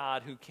have a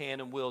God who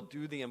can and will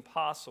do the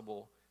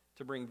impossible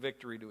to bring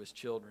victory to his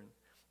children.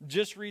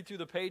 Just read through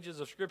the pages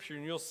of Scripture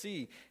and you'll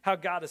see how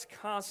God is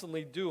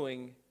constantly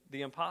doing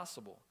the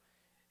impossible.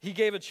 He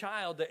gave a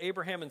child to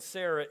Abraham and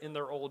Sarah in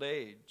their old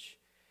age.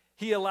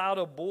 He allowed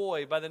a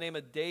boy by the name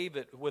of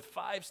David with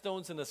 5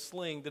 stones in a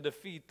sling to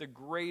defeat the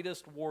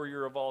greatest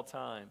warrior of all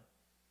time.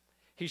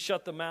 He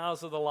shut the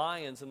mouths of the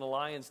lions in the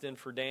lion's den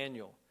for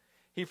Daniel.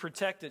 He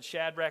protected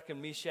Shadrach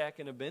and Meshach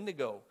and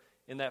Abednego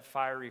in that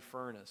fiery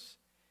furnace.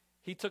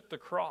 He took the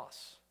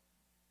cross,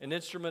 an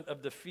instrument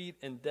of defeat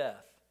and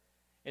death,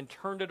 and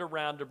turned it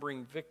around to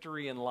bring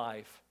victory and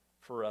life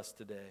for us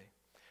today.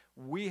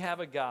 We have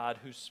a God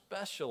who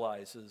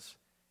specializes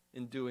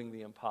in doing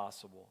the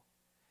impossible.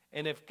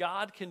 And if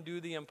God can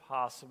do the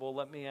impossible,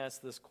 let me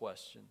ask this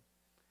question.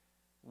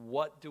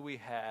 What do we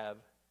have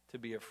to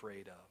be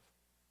afraid of?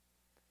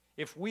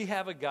 If we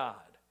have a God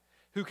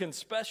who can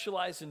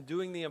specialize in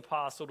doing the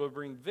impossible to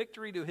bring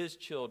victory to his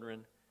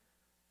children,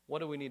 what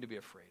do we need to be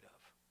afraid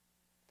of?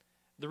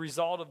 The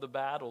result of the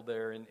battle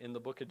there in the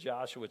book of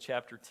Joshua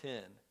chapter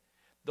 10,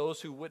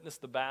 those who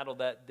witnessed the battle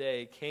that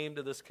day came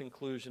to this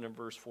conclusion in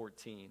verse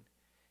 14.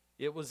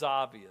 It was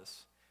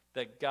obvious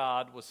that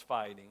God was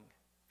fighting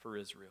for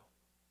Israel.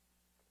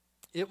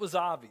 It was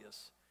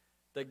obvious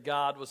that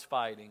God was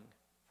fighting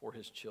for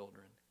his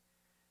children.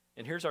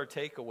 And here's our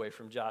takeaway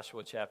from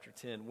Joshua chapter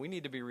 10. We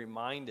need to be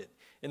reminded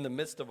in the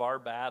midst of our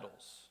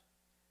battles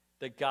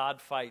that God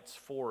fights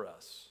for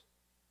us,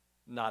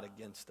 not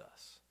against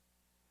us.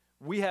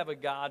 We have a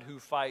God who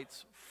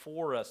fights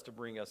for us to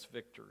bring us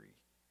victory,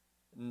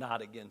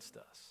 not against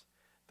us.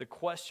 The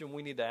question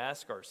we need to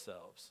ask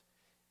ourselves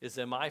is,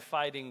 am I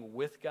fighting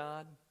with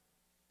God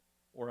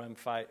or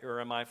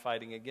am I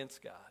fighting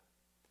against God?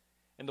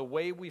 And the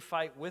way we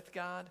fight with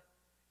God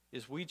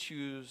is we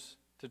choose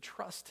to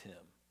trust him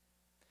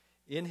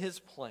in his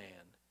plan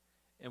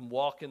and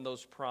walk in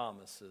those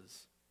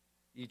promises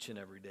each and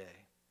every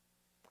day.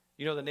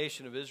 You know, the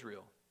nation of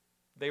Israel,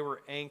 they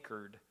were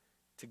anchored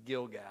to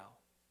Gilgal,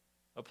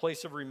 a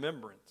place of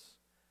remembrance,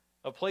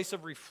 a place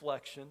of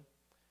reflection,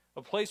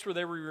 a place where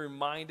they were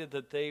reminded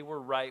that they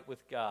were right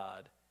with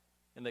God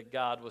and that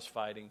God was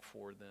fighting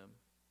for them.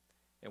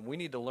 And we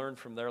need to learn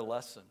from their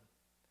lesson.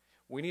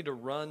 We need to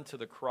run to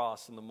the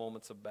cross in the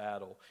moments of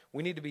battle.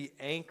 We need to be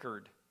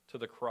anchored to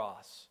the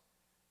cross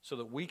so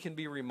that we can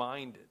be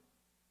reminded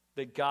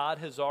that God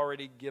has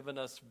already given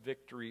us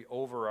victory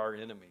over our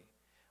enemy.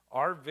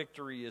 Our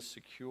victory is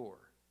secure.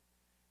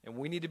 And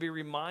we need to be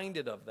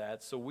reminded of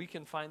that so we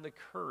can find the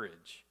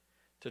courage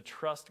to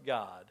trust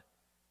God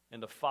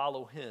and to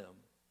follow him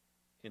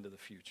into the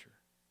future.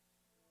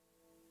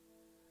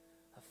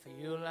 I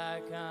feel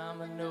like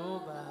I'm a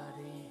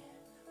nobody.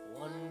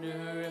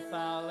 Wonder if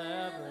I'll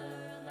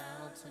ever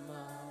amount to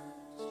much.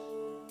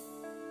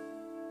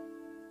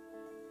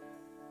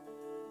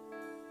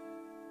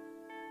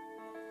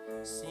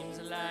 Seems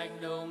like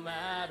no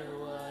matter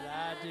what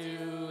I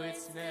do,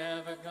 it's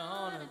never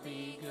gonna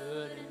be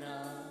good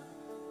enough.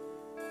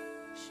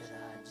 Should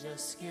I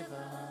just give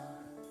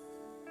up?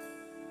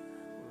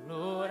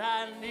 Lord,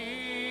 I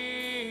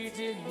need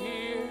to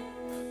hear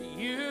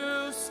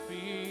you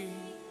speak.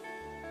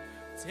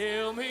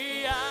 Tell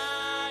me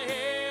I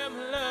am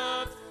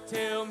loved.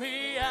 Tell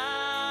me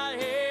I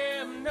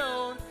am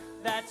known,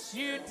 that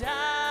you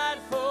died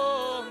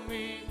for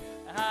me.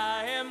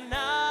 I am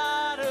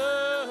not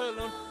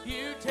alone.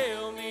 You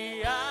tell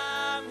me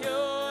I'm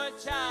your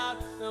child,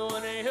 the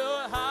one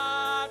your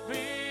heart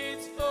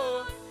beats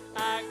for.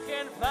 I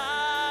can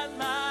find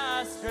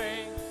my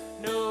strength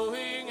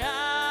knowing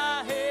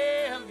I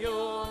am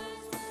yours.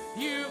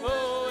 You've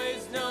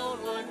always known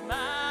what my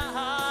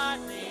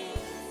heart needs,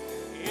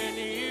 and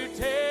you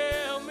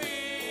tell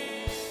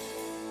me.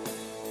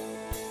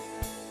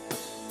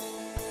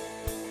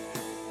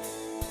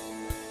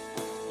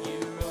 You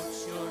wrote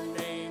your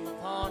name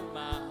upon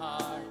my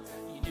heart.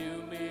 You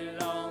knew me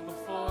long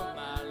before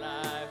my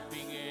life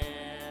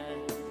began.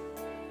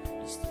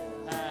 You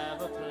still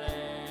have a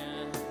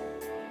plan.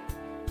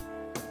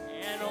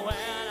 And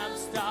when I'm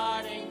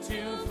starting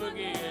to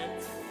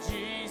forget,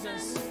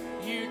 Jesus,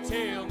 you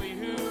tell me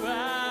who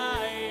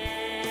I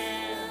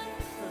am,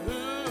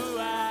 who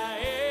I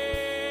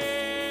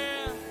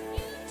am.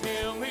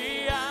 Tell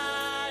me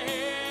I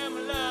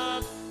am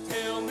loved.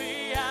 Tell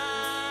me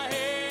I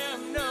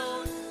am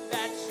known,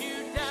 that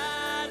you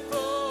died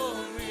for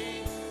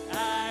me.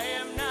 I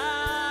am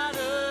not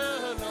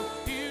alone.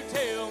 You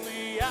tell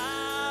me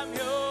I'm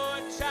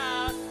your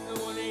child, the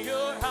one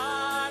your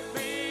heart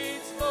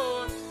beats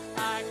for.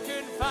 I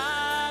can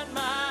find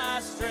my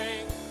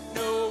strength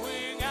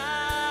knowing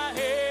I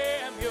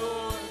am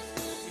yours.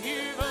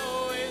 You've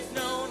always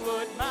known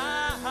what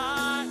my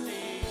heart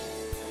needs,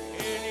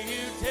 and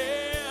you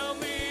tell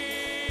me.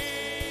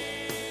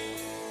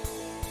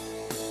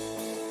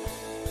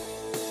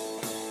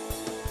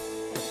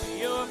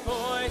 Your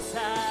voice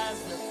has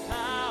the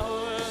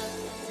power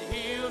to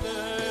heal the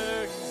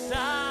hurt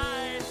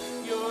inside.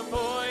 Your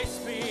voice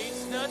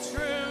speaks the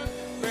truth,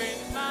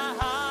 brings my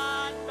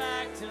heart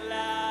back to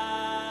life.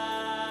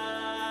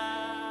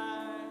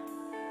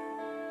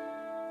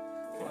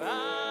 For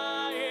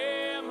I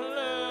am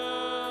loved,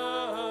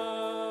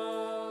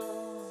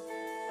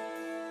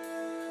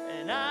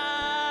 and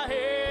I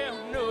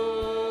am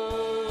known.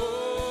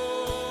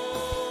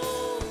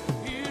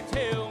 You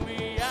tell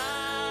me I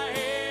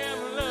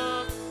am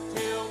loved.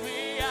 Tell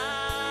me I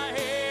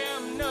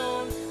am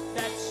known,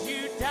 that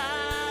you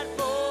died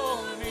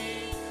for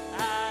me.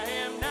 I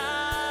am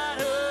not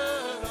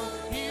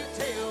alone. You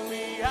tell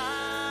me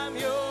I'm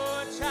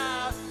your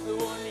child, the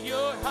one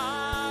your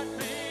heart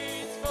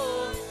beats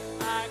for.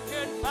 I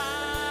can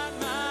find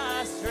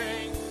my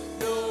strength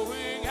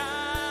knowing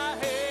I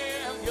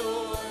am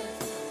yours.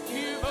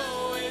 You've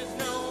always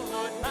known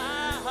what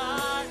my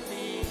heart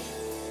needs,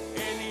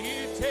 and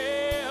you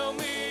tell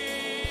me.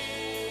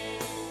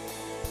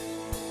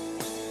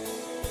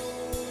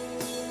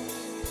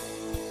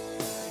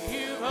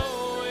 You've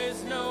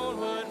always known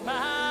what my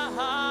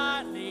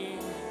heart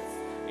needs,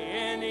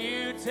 and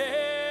you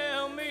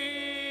tell me.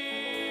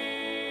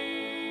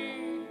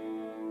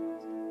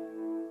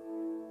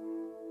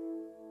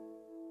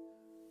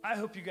 I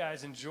hope you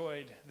guys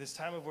enjoyed this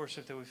time of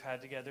worship that we've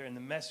had together and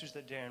the message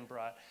that Daryn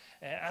brought.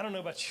 And I don't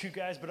know about you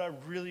guys, but I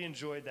really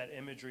enjoyed that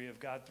imagery of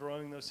God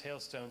throwing those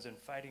hailstones and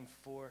fighting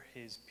for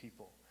his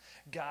people.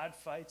 God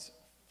fights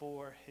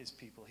for his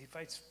people. He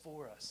fights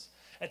for us.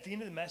 At the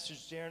end of the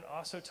message, Daryn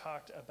also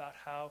talked about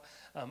how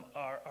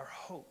our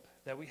hope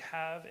that we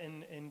have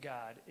in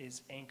God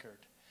is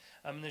anchored.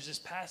 There's this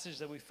passage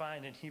that we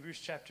find in Hebrews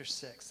chapter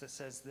 6 that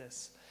says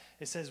this.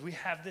 It says, we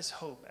have this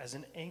hope as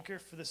an anchor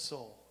for the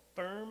soul,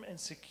 firm and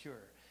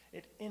secure.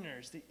 It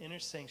enters the inner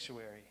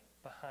sanctuary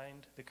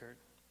behind the curtain.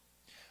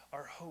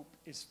 Our hope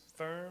is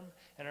firm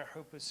and our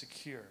hope is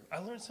secure. I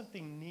learned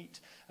something neat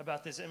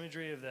about this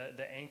imagery of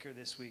the anchor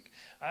this week.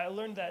 I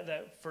learned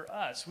that for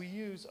us, we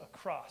use a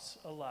cross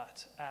a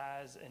lot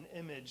as an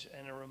image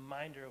and a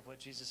reminder of what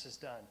Jesus has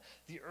done.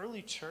 The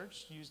early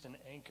church used an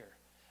anchor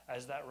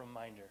as that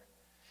reminder.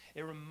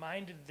 It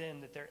reminded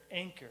them that their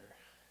anchor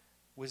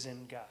was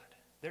in God.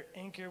 Their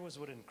anchor was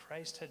what in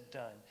Christ had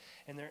done.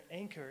 And their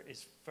anchor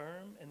is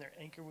firm and their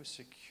anchor was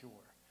secure.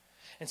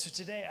 And so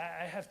today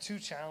I have two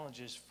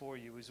challenges for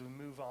you as we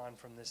move on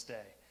from this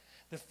day.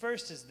 The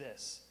first is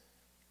this.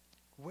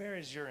 Where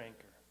is your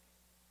anchor?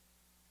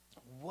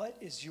 What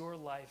is your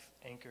life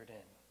anchored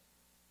in?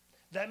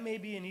 That may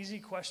be an easy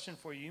question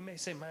for you. You may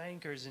say, my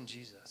anchor is in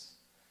Jesus.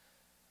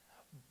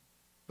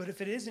 But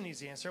if it is an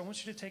easy answer, I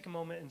want you to take a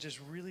moment and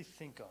just really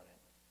think on it.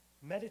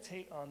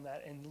 Meditate on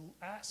that and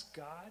ask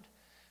God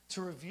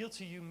to reveal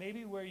to you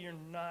maybe where you're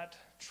not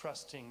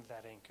trusting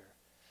that anchor,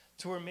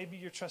 to where maybe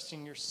you're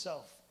trusting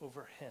yourself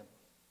over him.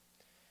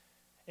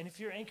 And if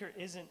your anchor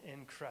isn't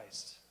in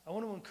Christ, I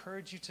want to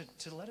encourage you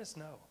to let us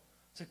know,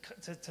 to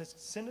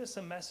send us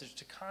a message,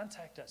 to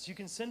contact us. You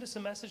can send us a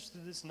message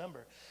through this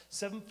number,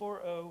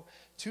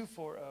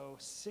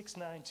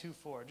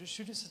 740-240-6924. Just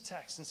shoot us a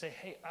text and say,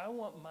 hey, I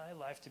want my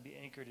life to be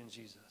anchored in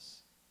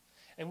Jesus.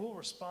 And we'll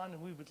respond,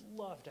 and we would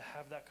love to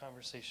have that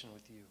conversation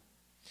with you.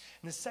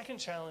 And the second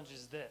challenge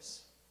is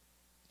this.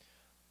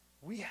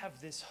 We have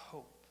this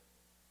hope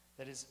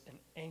that is an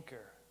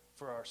anchor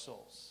for our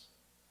souls.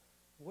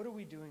 What are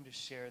we doing to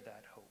share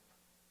that hope?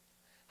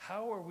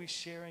 How are we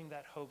sharing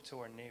that hope to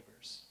our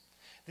neighbors?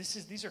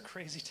 These are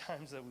crazy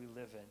times that we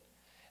live in.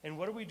 And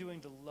what are we doing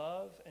to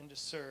love and to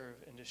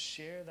serve and to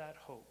share that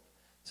hope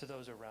to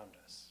those around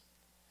us?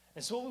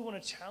 And so what we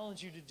want to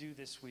challenge you to do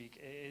this week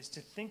is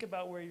to think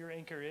about where your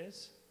anchor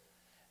is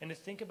and to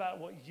think about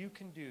what you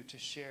can do to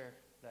share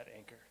that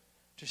anchor,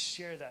 to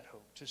share that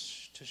hope, to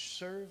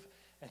serve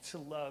and to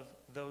love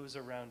those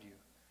around you.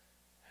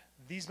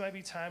 These might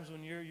be times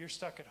when you're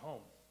stuck at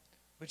home,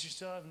 but you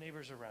still have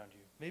neighbors around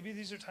you. Maybe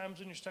these are times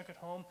when you're stuck at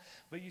home,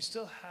 but you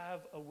still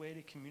have a way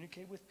to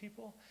communicate with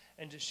people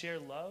and to share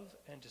love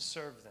and to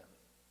serve them.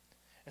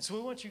 And so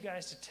we want you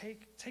guys to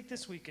take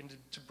this weekend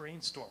to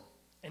brainstorm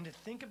and to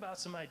think about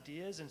some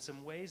ideas and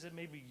some ways that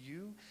maybe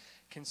you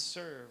can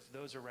serve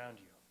those around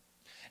you.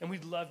 And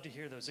we'd love to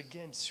hear those.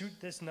 Again, shoot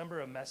this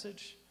number a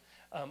message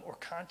or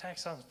contact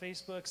us on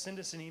Facebook. Send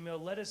us an email.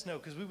 Let us know,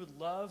 because we would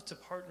love to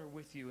partner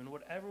with you in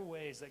whatever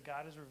ways that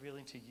God is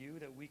revealing to you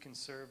that we can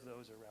serve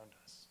those around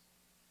us.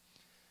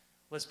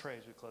 Let's pray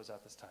as we close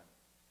out this time.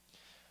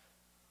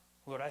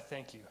 Lord, I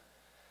thank you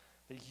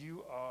that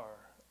you are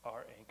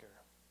our anchor,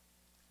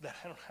 that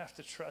I don't have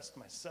to trust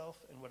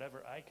myself and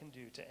whatever I can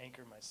do to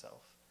anchor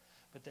myself,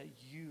 but that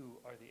you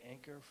are the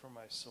anchor for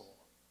my soul.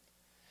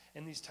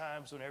 In these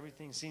times when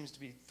everything seems to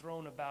be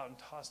thrown about and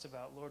tossed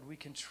about, Lord, we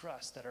can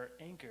trust that our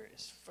anchor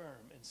is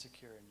firm and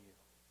secure in you.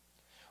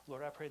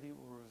 Lord, I pray that you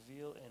will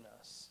reveal in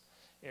us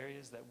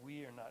areas that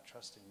we are not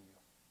trusting you,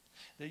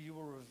 that you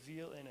will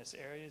reveal in us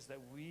areas that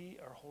we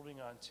are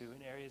holding on to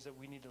and areas that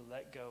we need to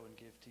let go and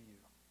give to you.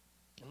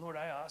 And Lord,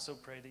 I also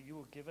pray that you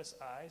will give us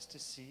eyes to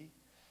see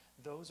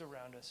those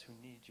around us who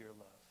need your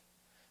love,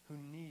 who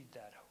need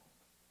that hope.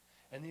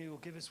 And that you will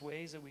give us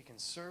ways that we can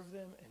serve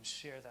them and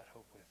share that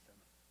hope with them.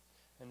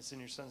 And it's in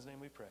your Son's name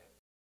we pray.